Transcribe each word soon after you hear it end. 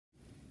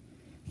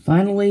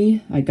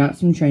Finally, I got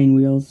some train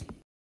wheels.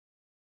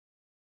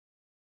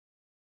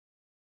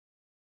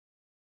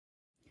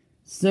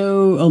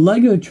 So, a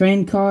Lego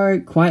train car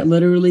quite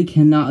literally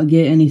cannot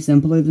get any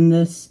simpler than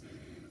this.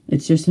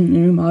 It's just an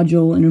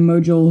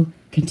intermodal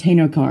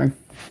container car.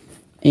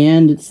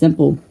 And it's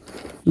simple.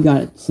 You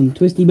got some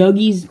twisty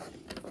bogies,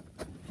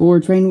 4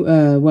 train,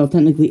 well,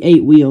 technically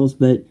 8 wheels,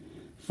 but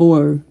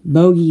 4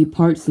 bogie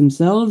parts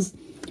themselves.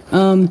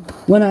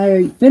 When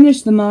I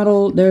finished the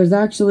model, there's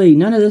actually,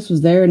 none of this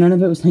was there, none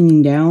of it was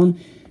hanging down,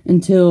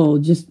 until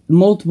just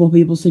multiple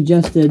people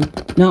suggested,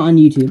 not on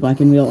YouTube,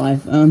 like in real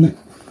life,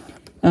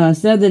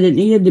 said that it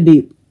needed to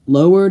be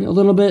lowered a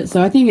little bit,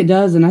 so I think it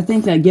does, and I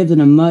think that gives it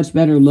a much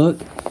better look.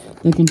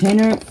 The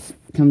container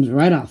comes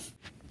right off.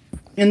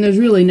 And there's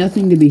really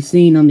nothing to be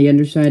seen on the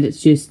underside,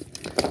 it's just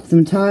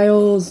some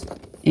tiles,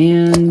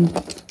 and,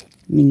 I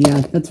mean,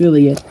 yeah, that's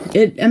really it.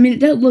 It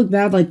doesn't look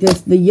bad like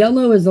this. The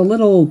yellow is a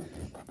little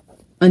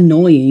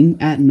annoying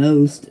at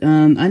most.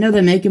 I know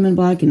they make them in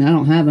black, and I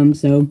don't have them,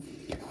 so,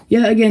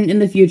 yeah, again, in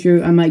the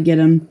future, I might get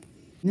them.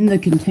 And the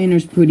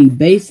container's pretty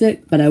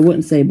basic, but I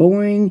wouldn't say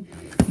boring.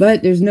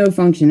 But there's no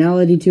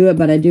functionality to it,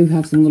 but I do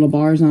have some little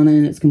bars on it,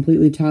 and it's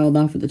completely tiled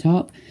off at the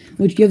top,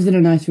 which gives it a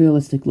nice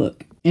realistic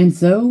look. And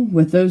so,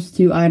 with those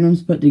 2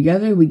 items put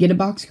together, we get a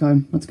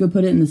boxcar. Let's go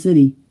put it in the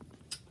city.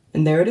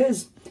 And there it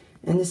is.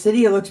 In the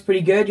city, it looks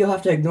pretty good. You'll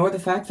have to ignore the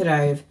fact that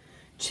I've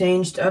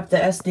changed up the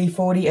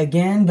SD40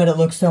 again, but it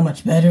looks so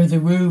much better. The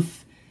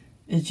roof,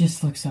 it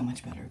just looks so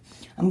much better.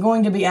 I'm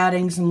going to be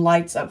adding some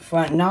lights up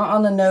front, not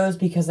on the nose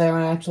because they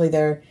aren't actually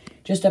there,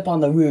 just up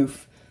on the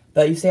roof.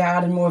 But you see I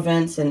added more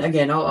vents, and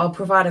again, I'll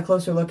provide a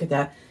closer look at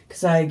that,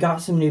 because I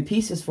got some new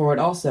pieces for it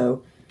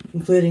also,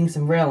 including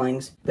some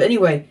railings. But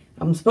anyway,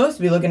 I'm supposed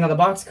to be looking at the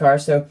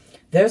boxcar, so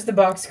there's the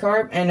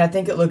boxcar, and I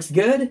think it looks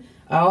good.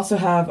 I also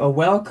have a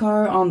well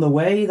car on the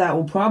way. That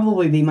will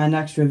probably be my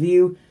next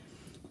review.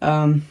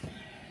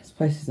 This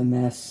place is a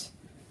mess.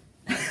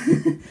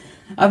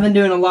 I've been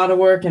doing a lot of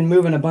work and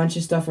moving a bunch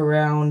of stuff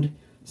around.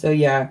 So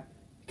yeah,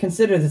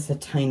 consider this a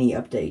tiny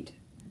update.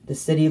 The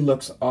city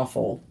looks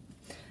awful.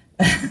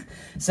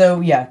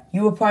 So yeah,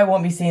 you will probably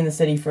won't be seeing the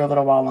city for a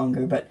little while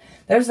longer, but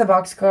there's the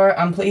boxcar.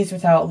 I'm pleased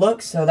with how it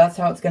looks, so that's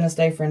how it's going to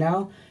stay for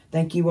now.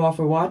 Thank you all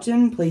for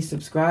watching. Please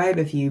subscribe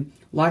if you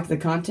like the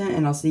content,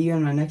 and I'll see you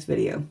in my next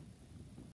video.